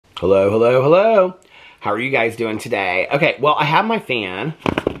Hello, hello, hello. How are you guys doing today? Okay, well, I have my fan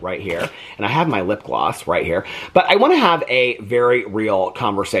right here, and I have my lip gloss right here, but I want to have a very real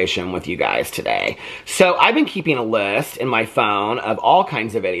conversation with you guys today. So I've been keeping a list in my phone of all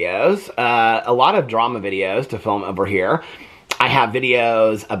kinds of videos, a lot of drama videos to film over here. I have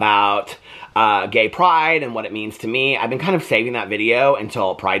videos about gay pride and what it means to me. I've been kind of saving that video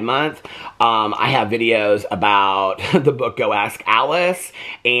until Pride Month. I have videos about the book Go Ask Alice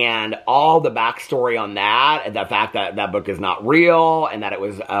and all the backstory on that, and the fact that that book is not real and that it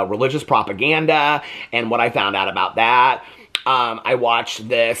was religious propaganda and what I found out about that. I watched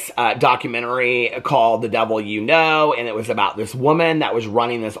this documentary called The Devil You Know, and it was about this woman that was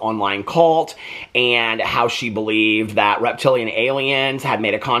running this online cult and how she believed that reptilian aliens had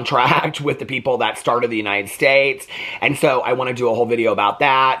made a contract with the people that started the United States. And so I want to do a whole video about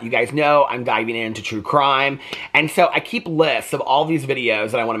that. You guys know I'm diving into true crime. And so I keep lists of all these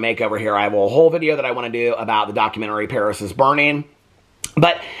videos that I want to make over here. I have a whole video that I want to do about the documentary Paris is Burning.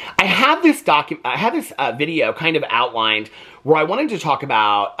 But I have this video kind of outlined where I wanted to talk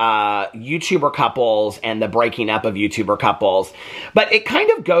about YouTuber couples and the breaking up of YouTuber couples. But it kind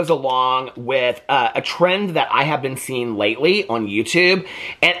of goes along with a trend that I have been seeing lately on YouTube.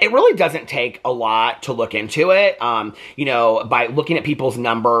 And it really doesn't take a lot to look into it. You know, by looking at people's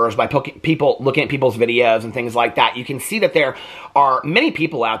numbers, by looking at people's videos and things like that, you can see that there are many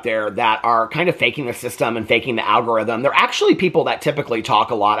people out there that are kind of faking the system and faking the algorithm. They're actually people that typically talk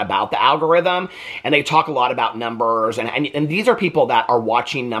a lot about the algorithm, and they talk a lot about numbers, and these are people that are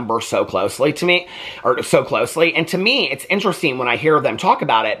watching numbers so closely to me, or so closely, and to me, it's interesting when I hear them talk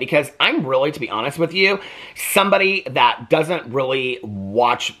about it, because I'm really, to be honest with you, somebody that doesn't really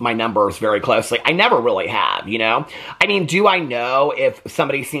watch my numbers very closely. I never really have, you know? I mean, do I know if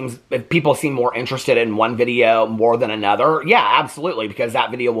people seem more interested in one video more than another? Yeah, absolutely, because that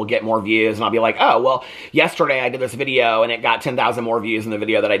video will get more views, and I'll be like, oh, well, yesterday I did this video, and it got 10,000 more views than the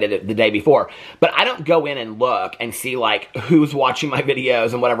video that I did the day before. But I don't go in and look and see, like, who's watching my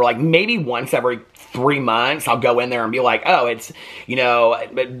videos and whatever. Like, maybe once every 3 months, I'll go in there and be like, oh, it's, you know,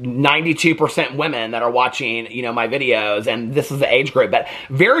 92% women that are watching, you know, my videos, and this is the age group. But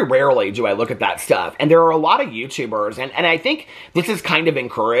very rarely do I look at that stuff. And there are a lot of YouTubers, and I think this is kind of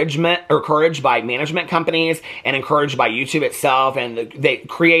encouraged by management companies and encouraged by YouTube itself, and the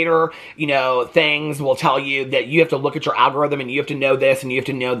creator, you know, things will tell you that you have to look at your algorithm and you have to know this and you have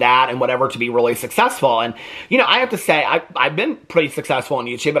to know that and whatever to be really successful. And, you know, I have to say, I've been pretty successful on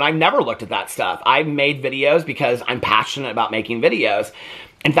YouTube, but I've never looked at that stuff. I've made videos because I'm passionate about making videos.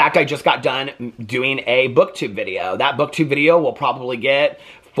 In fact, I just got done doing a BookTube video. That BookTube video will probably get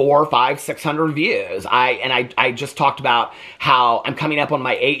 400, 500, 600 views. I just talked about how I'm coming up on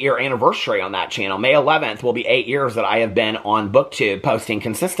my 8-year anniversary on that channel. May 11th will be 8 years that I have been on BookTube posting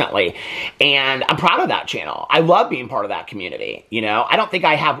consistently. And I'm proud of that channel. I love being part of that community. You know, I don't think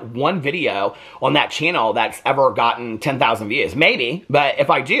I have one video on that channel that's ever gotten 10,000 views. Maybe, but if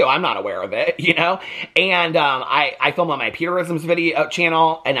I do, I'm not aware of it, you know? And I film on my Purisms video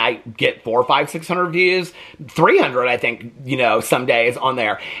channel, and I get 400, 500, 600 views, 300, I think, you know, some days on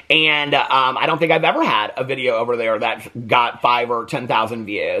there. And I don't think I've ever had a video over there that's got 5,000 or 10,000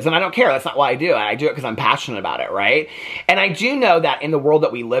 views. And I don't care. That's not why I do it. I do it because I'm passionate about it, right? And I do know that in the world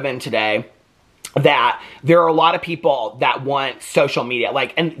that we live in today, that there are a lot of people that want social media.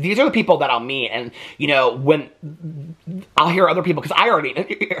 Like, and these are the people that I'll meet. And, you know, when I'll hear other people, because I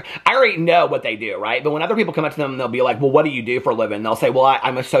already know what they do, right? But when other people come up to them, they'll be like, well, what do you do for a living? And they'll say, well,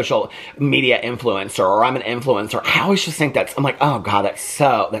 I'm a social media influencer, or I'm an influencer. I always just think I'm like, oh God, that's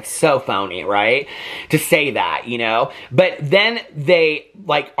so phony, right? To say that, you know? But then they,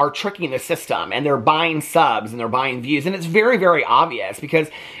 like, are tricking the system, and they're buying subs and they're buying views. And it's very, very obvious, because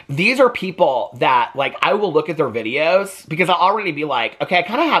these are people that, like, I will look at their videos, because I'll already be like, okay, I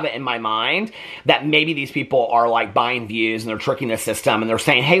kind of have it in my mind that maybe these people are, like, buying views and they're tricking the system, and they're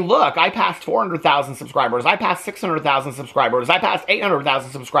saying, hey, look, I passed 400,000 subscribers, I passed 600,000 subscribers, I passed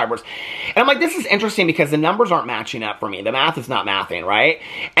 800,000 subscribers. And I'm like, this is interesting, because the numbers aren't matching up for me. The math is not mathing, right?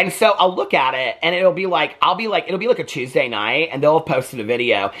 And so I'll look at it, and it'll be like a Tuesday night, and they'll have posted a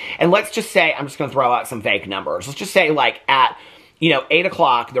video, and let's just say, I'm just going to throw out some fake numbers. Let's just say, like, at, you know, 8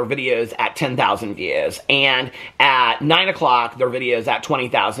 o'clock, their video's at 10,000 views. And at 9 o'clock, their video's at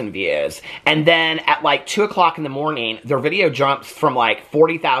 20,000 views. And then at like 2 o'clock in the morning, their video jumps from like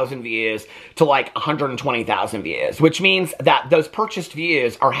 40,000 views to like 120,000 views, which means that those purchased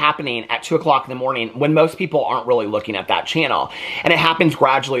views are happening at 2 o'clock in the morning when most people aren't really looking at that channel. And it happens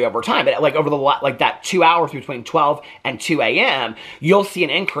gradually over time. But like over that 2 hours between 12 and 2 a.m., you'll see an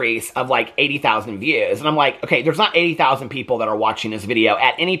increase of like 80,000 views. And I'm like, okay, there's not 80,000 people that are watching watching this video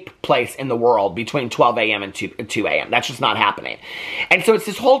at any place in the world between 12 a.m. and 2 a.m. That's just not happening. And so it's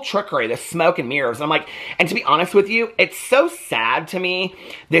this whole trickery, this smoke and mirrors. And I'm like, and to be honest with you, it's so sad to me,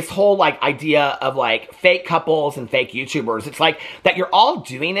 this whole like idea of like fake couples and fake YouTubers. It's like that you're all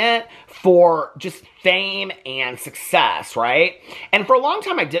doing it for just fame and success, right? And for a long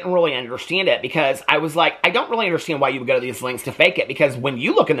time, I didn't really understand it because I was like, I don't really understand why you would go to these links to fake it, because when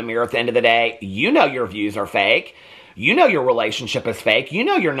you look in the mirror at the end of the day, you know your views are fake. You know your relationship is fake. You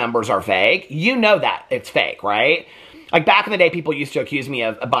know your numbers are fake. You know that it's fake, right? Like back in the day, people used to accuse me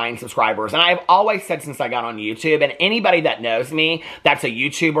of buying subscribers. And I've always said since I got on YouTube, and anybody that knows me, that's a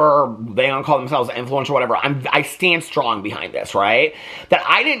YouTuber, they don't call themselves an influencer or whatever, I stand strong behind this, right? That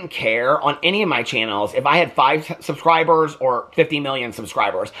I didn't care on any of my channels if I had 5 subscribers or 50 million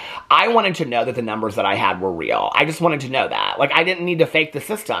subscribers. I wanted to know that the numbers that I had were real. I just wanted to know that. Like, I didn't need to fake the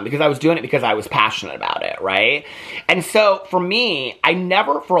system because I was doing it because I was passionate about it, right? And so for me, I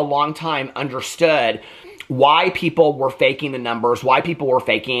never for a long time understood why people were faking the numbers, why people were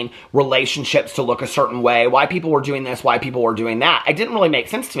faking relationships to look a certain way, why people were doing this, why people were doing that. It didn't really make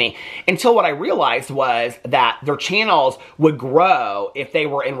sense to me until what I realized was that their channels would grow if they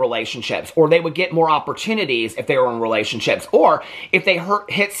were in relationships, or they would get more opportunities if they were in relationships, or if they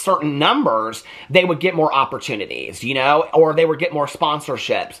hit certain numbers, they would get more opportunities, you know, or they would get more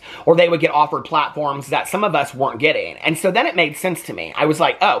sponsorships, or they would get offered platforms that some of us weren't getting. And so then it made sense to me. I was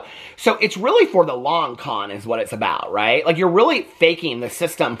like, oh, so it's really for the long con is what it's about, right? Like, you're really faking the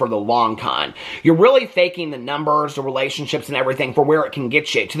system for the long con. You're really faking the numbers, the relationships, and everything for where it can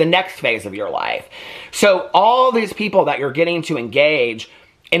get you to the next phase of your life. So all these people that you're getting to engage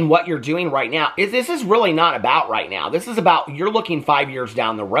in what you're doing right now, this is really not about right now. This is about you're looking 5 years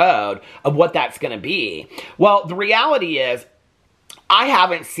down the road of what that's going to be. Well, the reality is I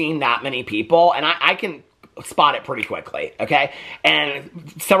haven't seen that many people, and I can spot it pretty quickly, okay?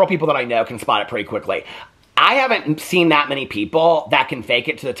 And several people that I know can spot it pretty quickly. I haven't seen that many people that can fake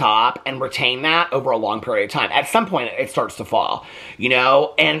it to the top and retain that over a long period of time. At some point, it starts to fall, you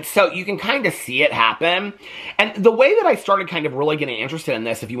know? And so you can kind of see it happen. And the way that I started kind of really getting interested in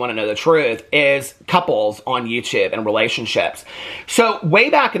this, if you want to know the truth, is couples on YouTube and relationships. So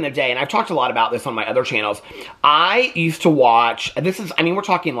way back in the day, and I've talked a lot about this on my other channels, I used to watch, this is, I mean, we're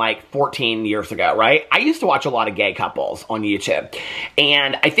talking like 14 years ago, right? I used to watch a lot of gay couples on YouTube.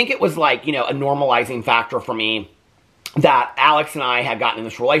 And I think it was like, you know, a normalizing factor for me that Alex and I had gotten in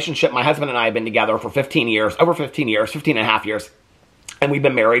this relationship. My husband and I have been together for 15 years, over 15 years, 15 and a half years. And we've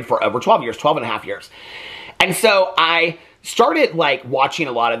been married for over 12 years, 12 and a half years. And so I started like watching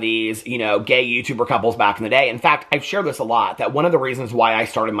a lot of these, you know, gay YouTuber couples back in the day. In fact, I've shared this a lot, that one of the reasons why I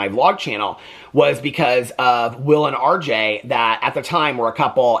started my vlog channel was because of Will and RJ, that at the time were a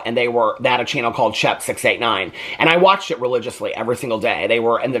couple, and they had a channel called Shep689. And I watched it religiously every single day. They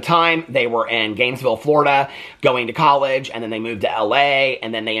were, in the time, they were in Gainesville, Florida, going to college, and then they moved to LA,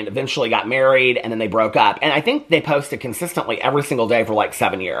 and then they eventually got married, and then they broke up. And I think they posted consistently every single day for like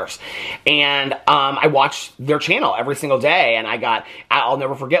 7 years. And I watched their channel every single day, and I'll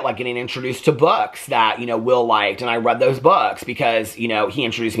never forget like getting introduced to books that, you know, Will liked, and I read those books because, you know, he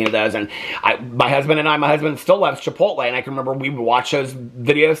introduced me to those. And my husband still loves Chipotle, and I can remember we would watch those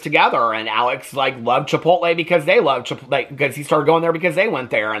videos together, and Alex like loved Chipotle because they loved Chipotle, because he started going there because they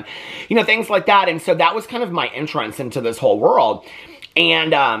went there, and, you know, things like that. And so that was kind of my entrance into this whole world.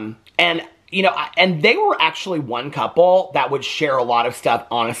 And you know, and they were actually one couple that would share a lot of stuff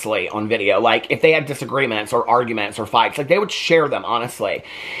honestly on video. Like, if they had disagreements or arguments or fights, like, they would share them honestly.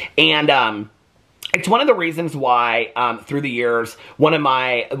 And it's one of the reasons why, through the years,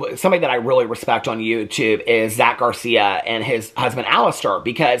 somebody that I really respect on YouTube is Zach Garcia and his husband Alistair,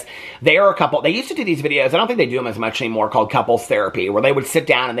 because they are a couple. They used to do these videos, I don't think they do them as much anymore, called Couples Therapy, where they would sit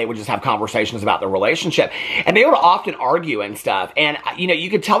down and they would just have conversations about their relationship. And they would often argue and stuff. And, you know, you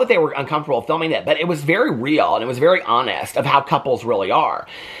could tell that they were uncomfortable filming it, but it was very real and it was very honest of how couples really are.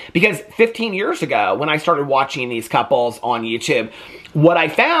 Because 15 years ago, when I started watching these couples on YouTube, what I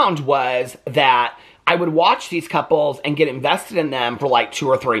found was that I would watch these couples and get invested in them for like 2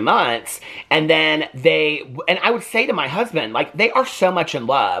 or 3 months. And then I would say to my husband, like, they are so much in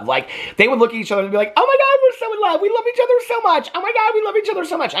love. Like, they would look at each other and be like, oh my God, we're so in love. We love each other so much. Oh my God, we love each other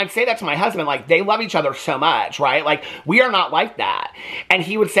so much. I'd say that to my husband, like, they love each other so much, right? Like, we are not like that. And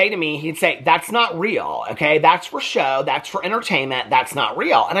he would say to me, he'd say, that's not real, okay? That's for show. That's for entertainment. That's not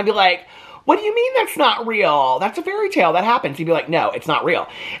real. And I'd be like, what do you mean that's not real? That's a fairy tale. That happens. He'd be like, no, it's not real.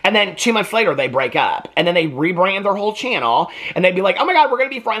 And then 2 months later, they break up. And then they rebrand their whole channel. And they'd be like, oh my God, we're going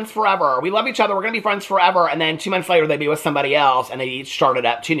to be friends forever. We love each other. We're going to be friends forever. And then 2 months later, they'd be with somebody else. And they each started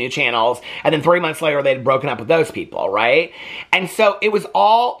up 2 new channels. And then 3 months later, they'd broken up with those people, right? And so it was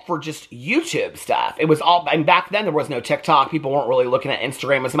all for just YouTube stuff. It was all, and back then there was no TikTok. People weren't really looking at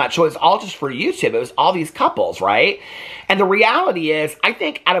Instagram as much. So it was all just for YouTube. It was all these couples, right? And the reality is, I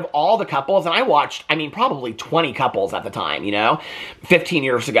think out of all the couples, and I watched, I mean, probably 20 couples at the time, you know, 15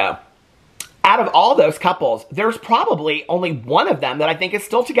 years ago. Out of all those couples, there's probably only one of them that I think is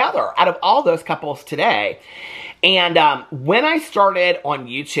still together out of all those couples today. And when I started on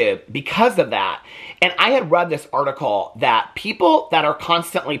YouTube, because of that, and I had read this article that people that are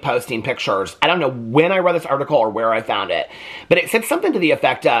constantly posting pictures, I don't know when I read this article or where I found it, but it said something to the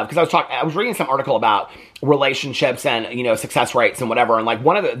effect of, because I was reading some article about relationships and, you know, success rates and whatever, and like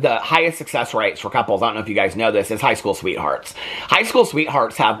one of the highest success rates for couples, I don't know if you guys know this, is high school sweethearts. High school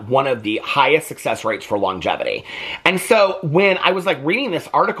sweethearts have one of the highest success rates for longevity. And so when I was like reading this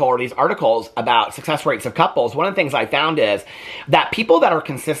article or these articles about success rates of couples, one of the things I found is that people that are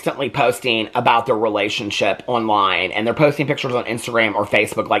consistently posting about their relationship online, and they're posting pictures on Instagram or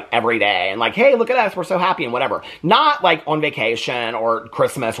Facebook like every day, and like, hey, look at us, we're so happy and whatever. Not like on vacation or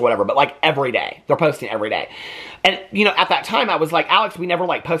Christmas or whatever, but like every day. They're posting every day. And, you know, at that time, I was like, Alex, we never,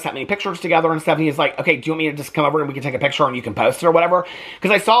 like, post that many pictures together and stuff. And he's like, okay, do you want me to just come over and we can take a picture and you can post it or whatever?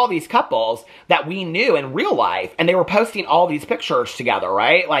 Because I saw these couples that we knew in real life, and they were posting all these pictures together,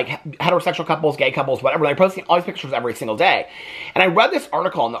 right? Like, heterosexual couples, gay couples, whatever. They're posting all these pictures every single day. And I read this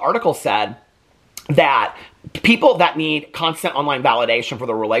article, and the article said that people that need constant online validation for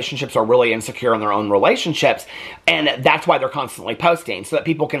their relationships are really insecure in their own relationships, and that's why they're constantly posting, so that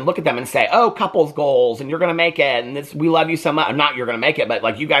people can look at them and say, oh, couples goals, and you're gonna make it, and this, we love you so much. Not you're gonna make it, but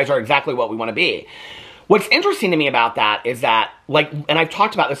like, you guys are exactly what we want to be. What's interesting to me about that is that, like, and I've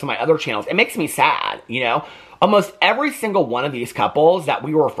talked about this on my other channels, it makes me sad, you know? Almost every single one of these couples that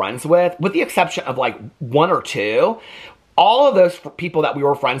we were friends with the exception of like 1 or 2, all of those people that we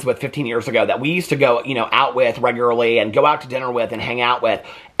were friends with 15 years ago that we used to go, you know, out with regularly and go out to dinner with and hang out with,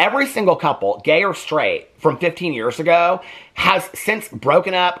 every single couple, gay or straight, from 15 years ago has since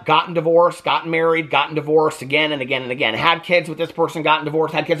broken up, gotten divorced, gotten married, gotten divorced again and again and again, had kids with this person, gotten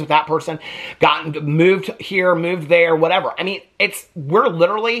divorced, had kids with that person, moved here, moved there, whatever. I mean, we're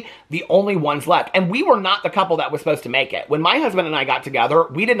literally the only ones left. And we were not the couple that was supposed to make it. When my husband and I got together,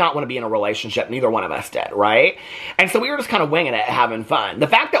 we did not want to be in a relationship. Neither one of us did, right? And so we were just kind of winging it, having fun. The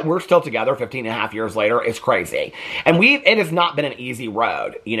fact that we're still together 15 and a half years later is crazy. And it has not been an easy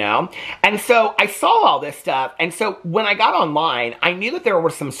road, you know? And so I saw all this stuff. And so when I got online, I knew that there were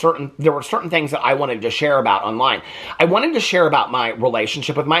certain things that I wanted to share about online. I wanted to share about my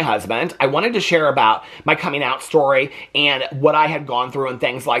relationship with my husband. I wanted to share about my coming out story and what I had gone through and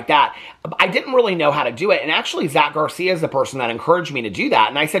things like that. I didn't really know how to do it. And actually, Zach Garcia is the person that encouraged me to do that.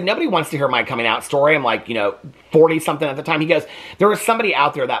 And I said, nobody wants to hear my coming out story. I'm like, you know, 40 something at the time. He goes, there is somebody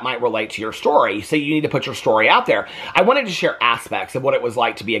out there that might relate to your story, so you need to put your story out there. I wanted to share aspects of what it was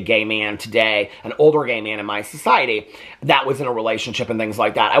like to be a gay man today, an older gay man in my society that was in a relationship and things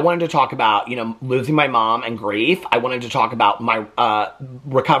like that. I wanted to talk about, you know, losing my mom and grief. I wanted to talk about my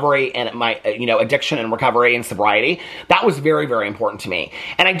recovery and my, you know, addiction and recovery and sobriety. That was very, very important to me.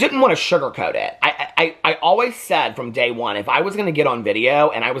 And I didn't want to sugarcoat it. I always said from day one, if I was going to get on video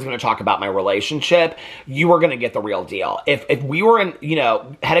and I was going to talk about my relationship, you were going to get the real deal. If we were in, you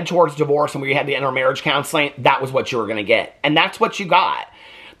know, headed towards divorce and we had the intermarriage counseling, that was what you were going to get. And that's what you got.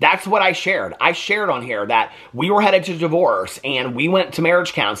 That's what I shared. I shared on here that we were headed to divorce and we went to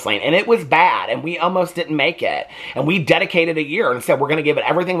marriage counseling and it was bad and we almost didn't make it. And we dedicated a year and said we're going to give it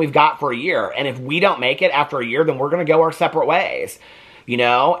everything we've got for a year. And if we don't make it after a year, then we're going to go our separate ways. You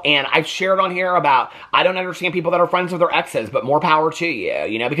know, and I've shared on here about, I don't understand people that are friends with their exes, but more power to you,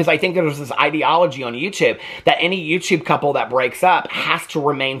 you know, because I think there's this ideology on YouTube that any YouTube couple that breaks up has to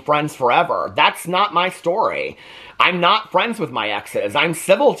remain friends forever. That's not my story. I'm not friends with my exes. I'm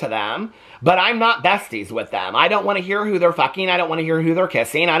civil to them, but I'm not besties with them. I don't want to hear who they're fucking. I don't want to hear who they're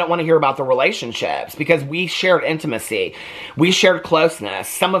kissing. I don't want to hear about the relationships because we shared intimacy. We shared closeness.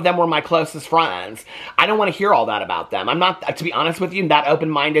 Some of them were my closest friends. I don't want to hear all that about them. I'm not, to be honest with you, that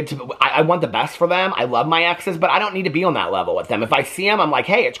open-minded. I want the best for them. I love my exes, but I don't need to be on that level with them. If I see them, I'm like,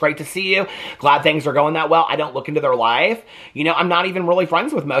 hey, it's great to see you. Glad things are going that well. I don't look into their life. You know, I'm not even really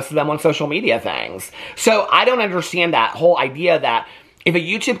friends with most of them on social media things. So I don't understand that whole idea that if a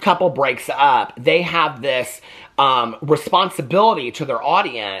YouTube couple breaks up, they have this responsibility to their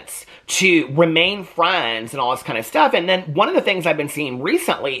audience to remain friends and all this kind of stuff. And then one of the things I've been seeing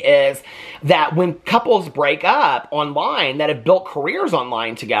recently is that when couples break up online that have built careers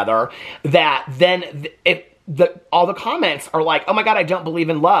online together, that then all the comments are like, oh my God, I don't believe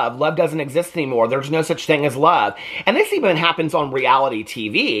in love. Love doesn't exist anymore. There's no such thing as love. And this even happens on reality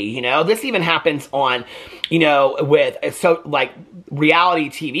TV, you know? This even happens on, you know, with, so like, reality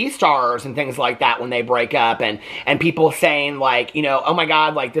TV stars and things like that when they break up, and people saying like, you know, oh my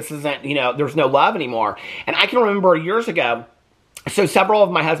God, like this isn't, you know, there's no love anymore. And I can remember years ago, so several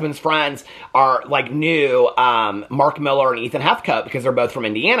of my husband's friends are like knew Mark Miller and Ethan Heathcote because they're both from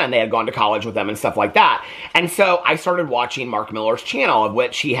Indiana and they had gone to college with them and stuff like that. And so I started watching Mark Miller's channel, of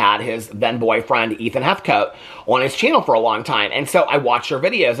which he had his then boyfriend Ethan Heathcote on his channel for a long time. And so I watched their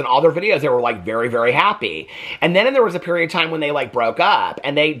videos, and all their videos, they were like very, very happy. And then there was a period of time when they like broke up,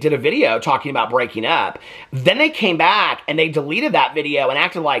 and they did a video talking about breaking up. Then they came back and they deleted that video and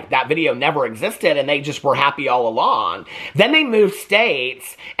acted like that video never existed and they just were happy all along. Then they moved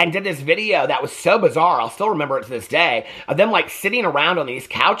states and did this video that was so bizarre. I'll still remember it to this day, of them like sitting around on these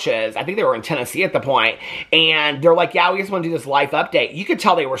couches. I think they were in Tennessee at the point, and they're like, yeah, we just want to do this life update. You could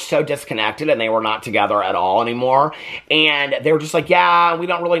tell they were so disconnected and they were not together at all anymore. And they were just like, yeah, we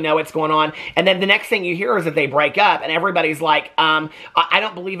don't really know what's going on. And then the next thing you hear is that they break up, and everybody's like, I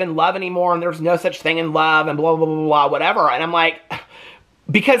don't believe in love anymore, and there's no such thing in love, and blah, blah, blah, blah, whatever. And I'm like,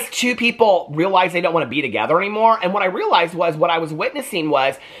 because two people realize they don't want to be together anymore. And what I realized was, what I was witnessing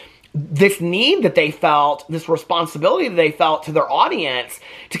was this need that they felt, this responsibility that they felt to their audience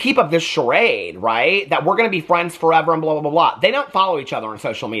to keep up this charade, right? That we're going to be friends forever and blah, blah, blah, blah. They don't follow each other on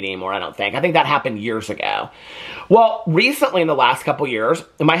social media anymore, I don't think. I think that happened years ago. Well, recently in the last couple years,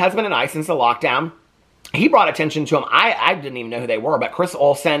 my husband and I, since the lockdown, he brought attention to him. I didn't even know who they were, but Chris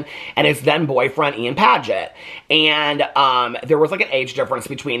Olsen and his then boyfriend, Ian Paget. And there was like an age difference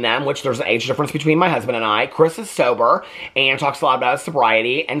between them, which there's an age difference between my husband and I. Chris is sober and talks a lot about his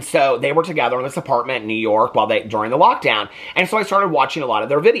sobriety. And so they were together in this apartment in New York during the lockdown. And so I started watching a lot of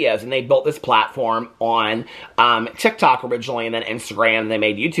their videos, and they built this platform on TikTok originally, and then Instagram, and they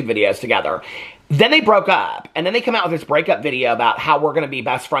made YouTube videos together. Then they broke up, and then they come out with this breakup video about how we're going to be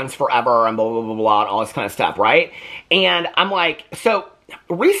best friends forever and blah, blah, blah, blah, and all this kind of stuff, right? And I'm like, so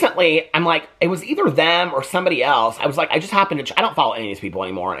recently, I'm like, it was either them or somebody else. I was like, I just happened to, I don't follow any of these people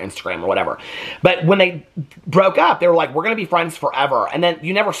anymore on Instagram or whatever. But when they broke up, they were like, we're going to be friends forever. And then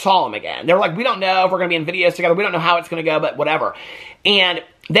you never saw them again. They were like, we don't know if we're going to be in videos together. We don't know how it's going to go, but whatever. And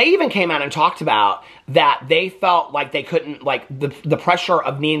they even came out and talked about that they felt like they couldn't, like the pressure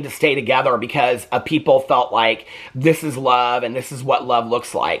of needing to stay together because people felt like this is love and this is what love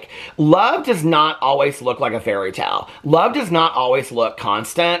looks like. Love does not always look like a fairy tale. Love does not always look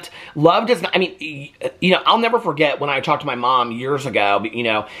constant. Love does not, I mean, you know, I'll never forget when I talked to my mom years ago, you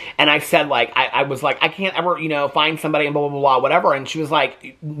know, and I said like, I was like, I can't ever, you know, find somebody and blah, blah, blah, blah, whatever. And she was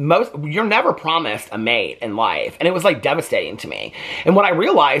like, you're never promised a mate in life. And it was like devastating to me. And what I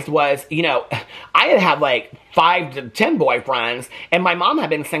realized was, you know, I had like 5 to 10 boyfriends, and my mom had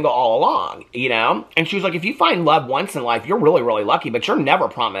been single all along, you know? And she was like, if you find love once in life, you're really, really lucky, but you're never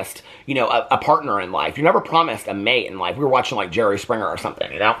promised, you know, a partner in life. You're never promised a mate in life. We were watching like Jerry Springer or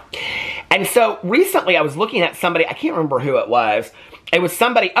something, you know? And so recently I was looking at somebody, I can't remember who it was. It was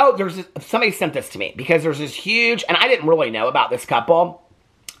somebody, somebody sent this to me because there's this huge, and I didn't really know about this couple.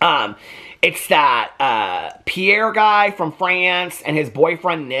 It's that Pierre guy from France and his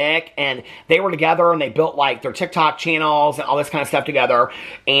boyfriend Nick, and they were together and they built like their TikTok channels and all this kind of stuff together.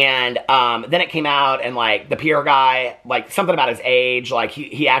 And then it came out, and like the Pierre guy, like something about his age, like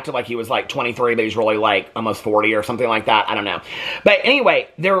he acted like he was like 23, but he's really like almost 40 or something like that. I don't know. But anyway,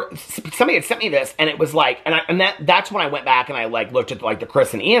 somebody had sent me this, and it was like, that's when I went back and I like looked at like the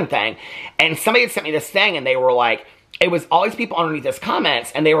Chris and Ian thing, and somebody had sent me this thing, and they were like, it was all these people underneath this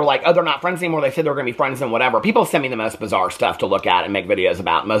comments, and they were like, oh, they're not friends anymore. They said they were going to be friends and whatever. People send me the most bizarre stuff to look at and make videos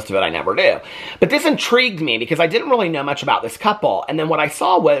about. Most of it I never do. But this intrigued me because I didn't really know much about this couple. And then what I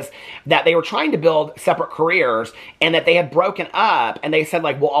saw was that they were trying to build separate careers, and that they had broken up, and they said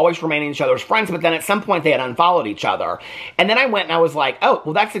like, we'll always remain each other's friends. But then at some point they had unfollowed each other. And then I went and I was like, oh,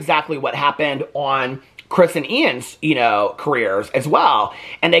 well, that's exactly what happened on Chris and Ian's, you know, careers as well.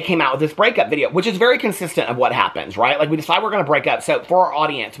 And they came out with this breakup video, which is very consistent of what happens, right? Like, we decide we're going to break up. So for our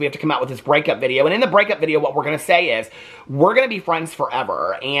audience, we have to come out with this breakup video. And in the breakup video, what we're going to say is, we're going to be friends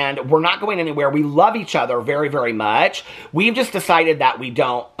forever, and we're not going anywhere. We love each other very, very much. We've just decided that we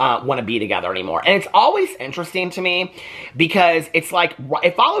don't want to be together anymore. And it's always interesting to me because it's like,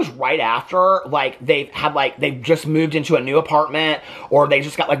 it follows right after, like, they've just moved into a new apartment, or they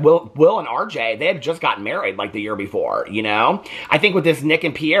just got, like, Will and RJ, they had just gotten married, like, the year before, you know? I think with this Nick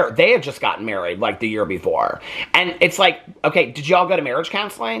and Pierre, they had just gotten married, like, the year before. And it's like, okay, did you all go to marriage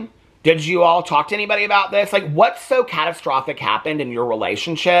counseling? Did you all talk to anybody about this? Like, what's so catastrophic happened in your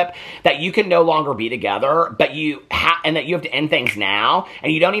relationship that you can no longer be together, but and that you have to end things now,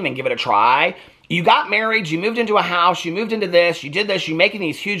 and you don't even give it a try? You got married, you moved into a house, you moved into this, you did this, you're making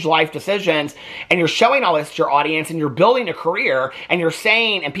these huge life decisions, and you're showing all this to your audience, and you're building a career, and you're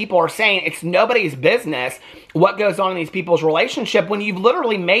saying, and people are saying, it's nobody's business what goes on in these people's relationship, when you've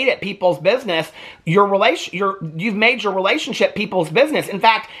literally made it people's business. You've made your relationship people's business. In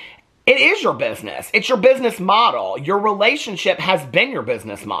fact, it is your business. It's your business model. Your relationship has been your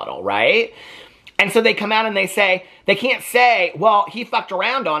business model, right? And so they come out and they say, they can't say, well, he fucked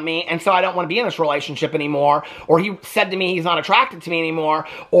around on me, and so I don't want to be in this relationship anymore, or he said to me he's not attracted to me anymore,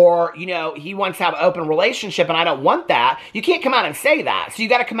 or, you know, he wants to have an open relationship and I don't want that. You can't come out and say that. So you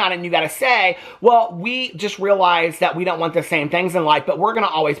got to come out and you got to say, well, we just realized that we don't want the same things in life, but we're going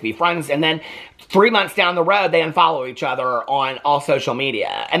to always be friends. And then 3 months down the road, they unfollow each other on all social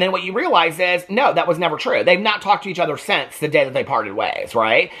media. And then what you realize is, no, that was never true. They've not talked to each other since the day that they parted ways,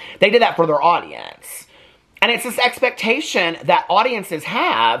 right? They did that for their audience. And it's this expectation that audiences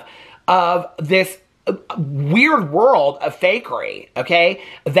have of this weird world of fakery, okay?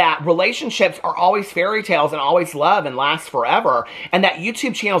 That relationships are always fairy tales and always love and last forever, and that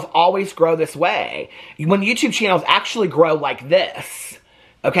YouTube channels always grow this way. When YouTube channels actually grow like this,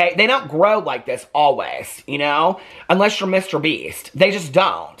 okay? They don't grow like this always, you know? Unless you're Mr. Beast. They just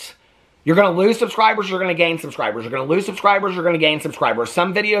don't. You're going to lose subscribers, you're going to gain subscribers. You're going to lose subscribers, you're going to gain subscribers.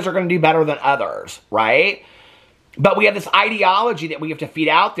 Some videos are going to do better than others, right? But we have this ideology that we have to feed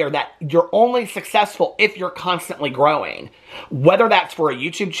out there that you're only successful if you're constantly growing. Whether that's for a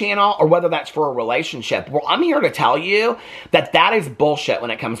YouTube channel or whether that's for a relationship. Well, I'm here to tell you that that is bullshit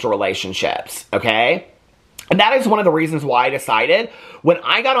when it comes to relationships, okay? And that is one of the reasons why I decided when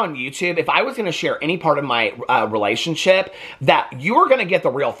I got on YouTube, if I was going to share any part of my relationship, that you are going to get the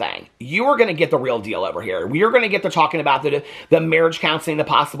real thing. You are going to get the real deal over here. We are going to get to talking about the marriage counseling, the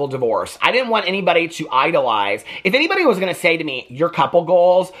possible divorce. I didn't want anybody to idolize. If anybody was going to say to me, your couple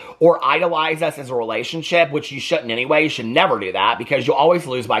goals, or idolize us as a relationship, which you shouldn't anyway, you should never do that, because you'll always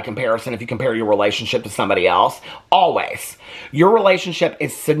lose by comparison if you compare your relationship to somebody else. Always. Your relationship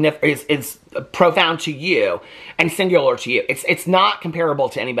is profound to you and singular to you. It's not comparable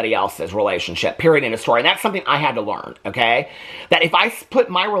to anybody else's relationship, period, end of story. And that's something I had to learn, okay? That if I put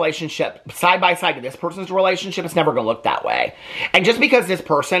my relationship side by side to this person's relationship, it's never going to look that way. And just because this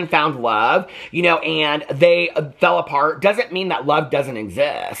person found love, you know, and they fell apart, doesn't mean that love doesn't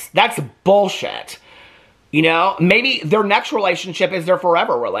exist. That's bullshit. You know, maybe their next relationship is their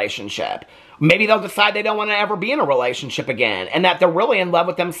forever relationship. Maybe they'll decide they don't want to ever be in a relationship again, and that they're really in love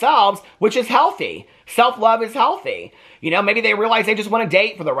with themselves, which is healthy. Self-love is healthy. You know, maybe they realize they just want to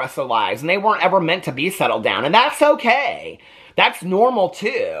date for the rest of their lives, and they weren't ever meant to be settled down, and that's okay. That's normal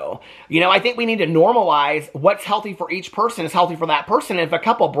too. You know, I think we need to normalize what's healthy for each person is healthy for that person, and if a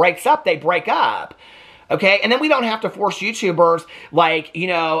couple breaks up, they break up. Okay, and then we don't have to force YouTubers like, you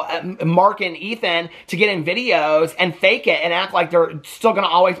know, Mark and Ethan to get in videos and fake it and act like they're still going to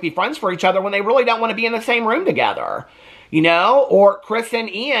always be friends for each other when they really don't want to be in the same room together. You know, or Chris and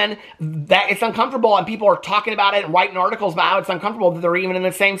Ian, that it's uncomfortable and people are talking about it and writing articles about how it's uncomfortable that they're even in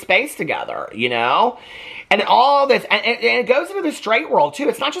the same space together, you know? And all this, and it goes into the straight world too.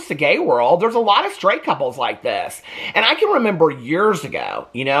 It's not just the gay world. There's a lot of straight couples like this. And I can remember years ago,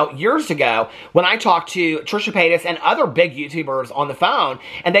 you know, when I talked to Trisha Paytas and other big YouTubers on the phone,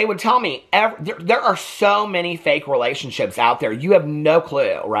 and they would tell me, there are so many fake relationships out there. You have no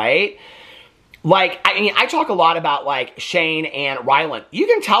clue, right? Like, I mean, I talk a lot about, like, Shane and Ryland. You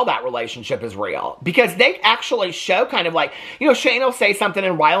can tell that relationship is real. Because they actually show kind of like, you know, Shane will say something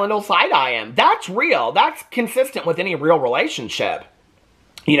and Ryland will side-eye him. That's real. That's consistent with any real relationship.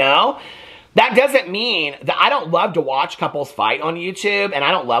 You know? That doesn't mean that I don't love to watch couples fight on YouTube, and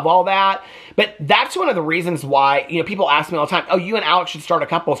I don't love all that. But that's one of the reasons why, you know, people ask me all the time, oh, you and Alex should start a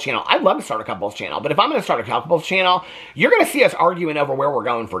couples channel. I'd love to start a couples channel. But if I'm going to start a couples channel, you're going to see us arguing over where we're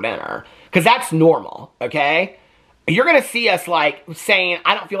going for dinner. Because that's normal, okay? you're going to see us like saying,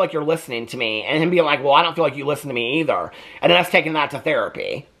 I don't feel like you're listening to me. And him being like, well, I don't feel like you listen to me either. And then us taking that to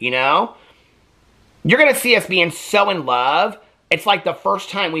therapy, you know? You're going to see us being so in love. It's like the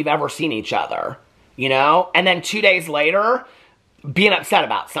first time we've ever seen each other, you know? And then 2 days later, being upset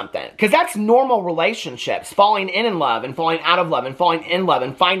about something. Because that's normal relationships. Falling in love and falling out of love and falling in love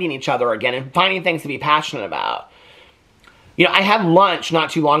and finding each other again and finding things to be passionate about. You know, I had lunch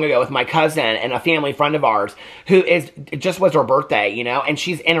not too long ago with my cousin and a family friend of ours who it just was her birthday, you know, and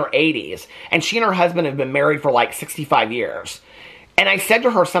she's in her 80s. And she and her husband have been married for like 65 years. And I said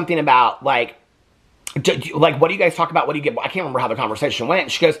to her something about like, what do you guys talk about? What do you get? I can't remember how the conversation went.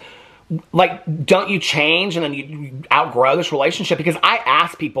 And she goes, like, don't you change and then you outgrow this relationship? Because I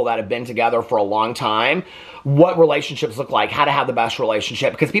ask people that have been together for a long time what relationships look like, how to have the best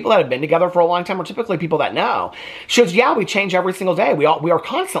relationship. Because people that have been together for a long time are typically people that know. She goes, yeah, we change every single day. We are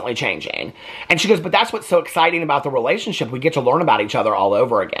constantly changing. And she goes, but that's what's so exciting about the relationship. We get to learn about each other all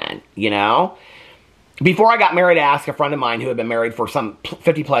over again, you know? Before I got married, I asked a friend of mine who had been married for some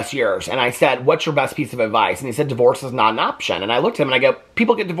 50 plus years, and I said, what's your best piece of advice? And he said, divorce is not an option. And I looked at him and I go,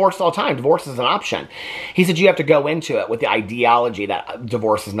 people get divorced all the time. Divorce is an option. He said, you have to go into it with the ideology that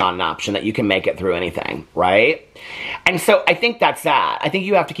divorce is not an option, that you can make it through anything, right? And so I think that's that. I think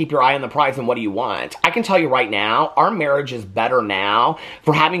you have to keep your eye on the prize and what do you want. I can tell you right now, our marriage is better now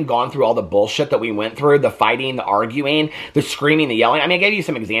for having gone through all the bullshit that we went through, the fighting, the arguing, the screaming, the yelling. I mean, I gave you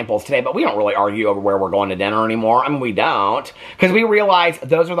some examples today, but we don't really argue over where we're going to dinner anymore. I mean, we don't. Because we realize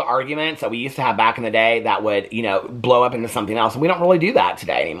those are the arguments that we used to have back in the day that would, you know, blow up into something else. And we don't really do that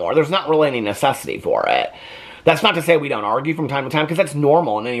today anymore. There's not really any necessity for it. That's not to say we don't argue from time to time, because that's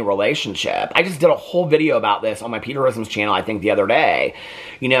normal in any relationship. I just did a whole video about this on my Peterisms channel, I think, the other day.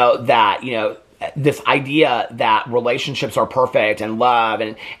 You know, that, you know, this idea that relationships are perfect and love,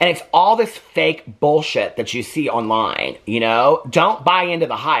 and it's all this fake bullshit that you see online, you know? Don't buy into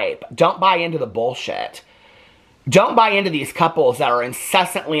the hype. Don't buy into the bullshit. Don't buy into these couples that are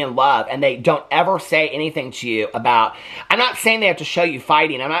incessantly in love and they don't ever say anything to you about, I'm not saying they have to show you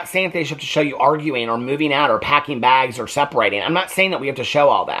fighting. I'm not saying they have to show you arguing or moving out or packing bags or separating. I'm not saying that we have to show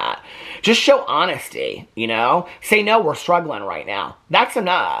all that. Just show honesty, you know? Say, no, we're struggling right now. That's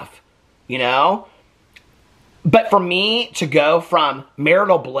enough, you know? But for me to go from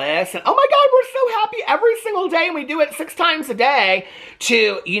marital bliss and, oh my God, we're so happy every single day and we do it 6 times a day,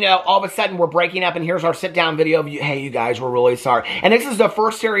 to, you know, all of a sudden we're breaking up and here's our sit down video of, hey, you guys, we're really sorry. And this is the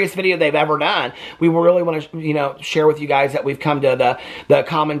first serious video they've ever done. We really want to, you know, share with you guys that we've come to the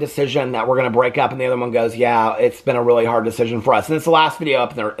common decision that we're going to break up. And the other one goes, yeah, it's been a really hard decision for us. And it's the last video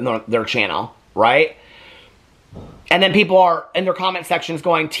up in their channel, right? And then people are in their comment sections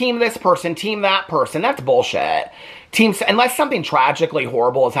going, team this person, team that person. That's bullshit. Unless something tragically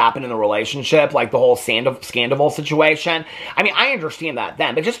horrible has happened in the relationship, like the whole Scandival situation. I mean, I understand that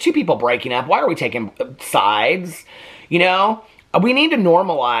then, but just 2 people breaking up, why are we taking sides? You know? We need to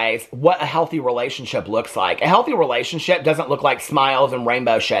normalize what a healthy relationship looks like. A healthy relationship doesn't look like smiles and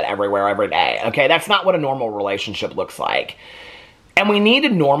rainbow shit everywhere, every day. Okay? That's not what a normal relationship looks like. And we need to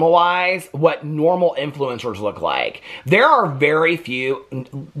normalize what normal influencers look like. There are very few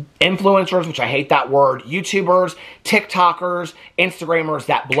influencers, which I hate that word, YouTubers, TikTokers, Instagrammers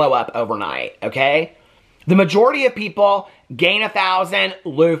that blow up overnight, okay? The majority of people gain 1,000,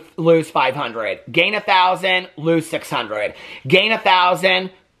 lose 500. Gain 1,000, lose 600. Gain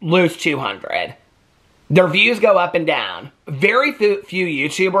 1,000, lose 200. Their views go up and down. Very few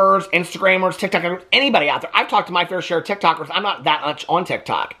YouTubers, Instagrammers, TikTokers, anybody out there. I've talked to my fair share of TikTokers. I'm not that much on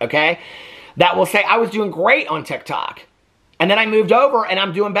TikTok, okay? That will say, I was doing great on TikTok. And then I moved over and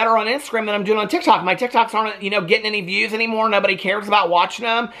I'm doing better on Instagram than I'm doing on TikTok. My TikToks aren't, you know, getting any views anymore. Nobody cares about watching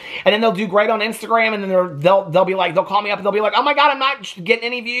them. And then they'll do great on Instagram, and then they'll be like, they'll call me up and they'll be like, oh my God, I'm not getting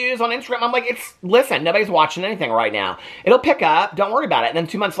any views on Instagram. I'm like, listen, nobody's watching anything right now. It'll pick up. Don't worry about it. And then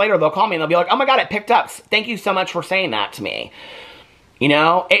 2 months later, they'll call me and they'll be like, oh my God, it picked up. Thank you so much for saying that to me. You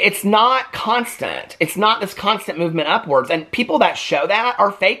know, it's not constant. It's not this constant movement upwards. And people that show that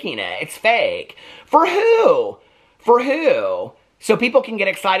are faking it. It's fake. For who? For who? So people can get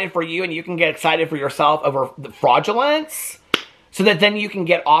excited for you and you can get excited for yourself over the fraudulence, so that then you can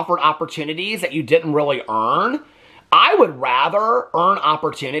get offered opportunities that you didn't really earn. I would rather earn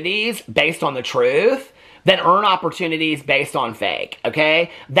opportunities based on the truth than earn opportunities based on fake, okay?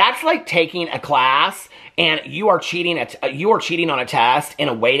 That's like taking a class and you are cheating on a test in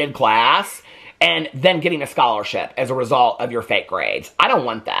a weighted class and then getting a scholarship as a result of your fake grades. I don't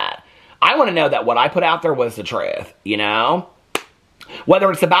want that. I want to know that what I put out there was the truth, you know?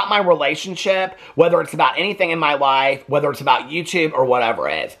 Whether it's about my relationship, whether it's about anything in my life, whether it's about YouTube or whatever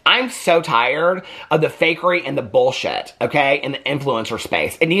it is. I'm so tired of the fakery and the bullshit, okay, in the influencer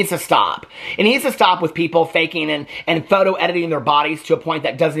space. It needs to stop. It needs to stop with people faking and photo editing their bodies to a point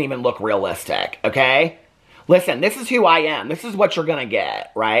that doesn't even look realistic, okay? Listen, this is who I am. This is what you're gonna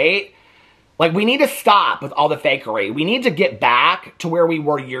get, right? Like, we need to stop with all the fakery. We need to get back to where we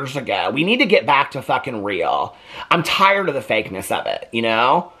were years ago. We need to get back to fucking real. I'm tired of the fakeness of it, you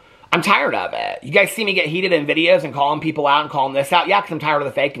know? I'm tired of it. You guys see me get heated in videos and calling people out and calling this out? Yeah, because I'm tired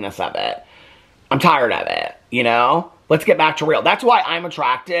of the fakeness of it. I'm tired of it, you know? Let's get back to real. That's why I'm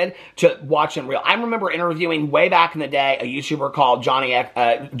attracted to watching real. I remember interviewing way back in the day a YouTuber called Johnny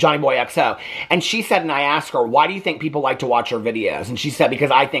Boy XO. And she said, and I asked her, why do you think people like to watch her videos? And she said,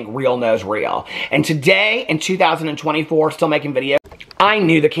 because I think real knows real. And today, in 2024, still making videos, I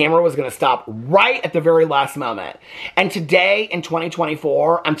knew the camera was going to stop right at the very last moment. And today, in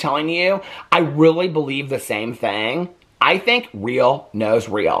 2024, I'm telling you, I really believe the same thing. I think real knows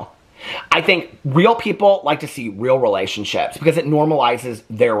real. I think real people like to see real relationships because it normalizes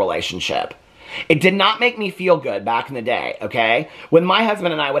their relationship. It did not make me feel good back in the day, okay? When my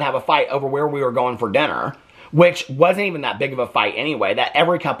husband and I would have a fight over where we were going for dinner, which wasn't even that big of a fight anyway, that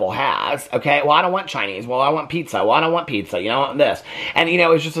every couple has, okay? Well, I don't want Chinese. Well, I want pizza. Well, I don't want pizza. You know, I want this. And, you know,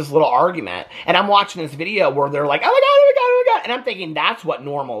 it was just this little argument. And I'm watching this video where they're like, oh my God, oh my God, oh my God. And I'm thinking that's what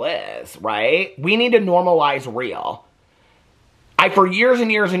normal is, right? We need to normalize real. I, for years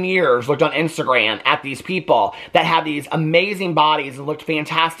and years and years, looked on Instagram at these people that had these amazing bodies and looked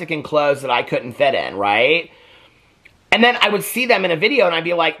fantastic in clothes that I couldn't fit in, right? And then I would see them in a video and I'd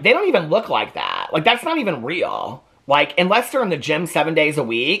be like, they don't even look like that. Like, that's not even real. Like, unless they're in the gym 7 days a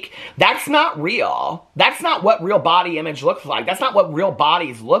week, that's not real. That's not what real body image looks like. That's not what real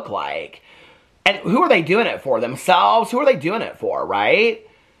bodies look like. And who are they doing it for? Themselves? Who are they doing it for, right?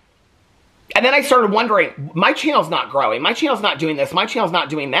 And then I started wondering, my channel's not growing. My channel's not doing this. My channel's not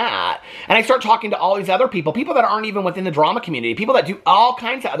doing that. And I start talking to all these other people that aren't even within the drama community, people that do all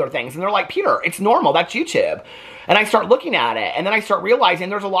kinds of other things. And they're like, Peter, it's normal. That's YouTube. And I start looking at it. And then I start realizing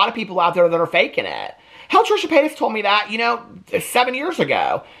there's a lot of people out there that are faking it. Hell, Trisha Paytas told me that, you know, 7 years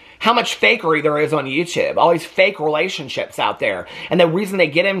ago. How much fakery there is on YouTube. All these fake relationships out there. And the reason they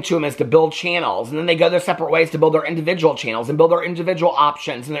get into them is to build channels. And then they go their separate ways to build their individual channels and build their individual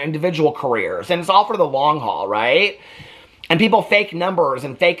options and their individual careers. And it's all for the long haul, right? And people fake numbers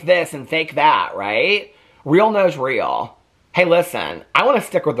and fake this and fake that, right? Real knows real. Hey, listen, I want to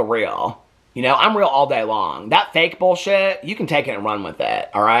stick with the real. You know, I'm real all day long. That fake bullshit, you can take it and run with it,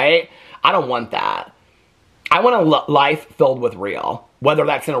 all right? I don't want that. I want a life filled with real. Whether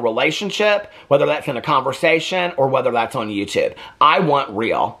that's in a relationship, whether that's in a conversation, or whether that's on YouTube. I want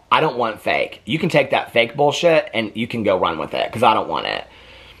real. I don't want fake. You can take that fake bullshit and you can go run with it because I don't want it.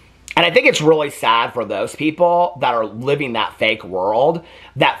 And I think it's really sad for those people that are living that fake world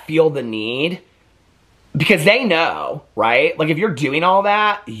that feel the need because they know, right? Like if you're doing all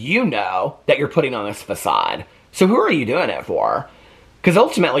that, you know that you're putting on this facade. So who are you doing it for? Because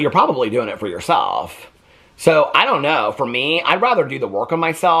ultimately you're probably doing it for yourself. So, I don't know. For me, I'd rather do the work on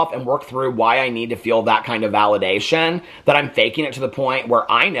myself and work through why I need to feel that kind of validation, that I'm faking it to the point where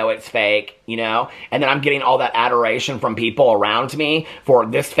I know it's fake, you know, and then I'm getting all that adoration from people around me for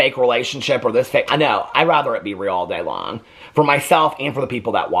this fake relationship or this fake... I know. I'd rather it be real all day long for myself and for the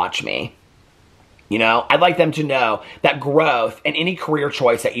people that watch me. You know, I'd like them to know that growth and any career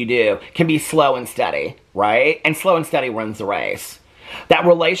choice that you do can be slow and steady, right? And slow and steady wins the race. That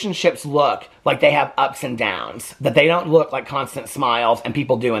relationships look like they have ups and downs. That they don't look like constant smiles and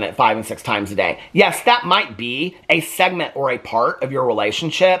people doing it 5 and 6 times a day. Yes, that might be a segment or a part of your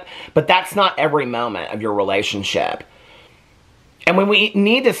relationship, but that's not every moment of your relationship. And when we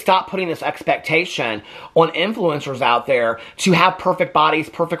need to stop putting this expectation on influencers out there to have perfect bodies,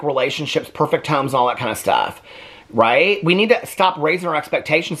 perfect relationships, perfect homes, and all that kind of stuff. Right? We need to stop raising our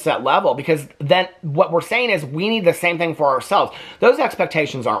expectations to that level because then what we're saying is we need the same thing for ourselves. Those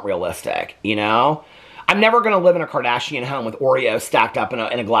expectations aren't realistic, you know? I'm never going to live in a Kardashian home with Oreos stacked up in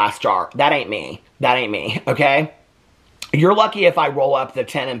a glass jar. That ain't me. That ain't me, okay? You're lucky if I roll up the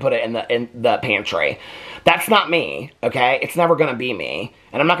tin and put it in the pantry. That's not me, okay? It's never going to be me.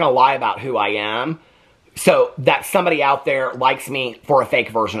 And I'm not going to lie about who I am so that somebody out there likes me for a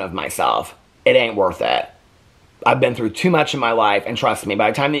fake version of myself. It ain't worth it. I've been through too much in my life, and trust me, by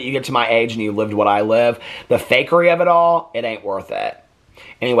the time that you get to my age and you lived what I live, the fakery of it all, it ain't worth it.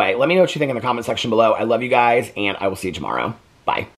 Anyway, let me know what you think in the comment section below. I love you guys, and I will see you tomorrow. Bye.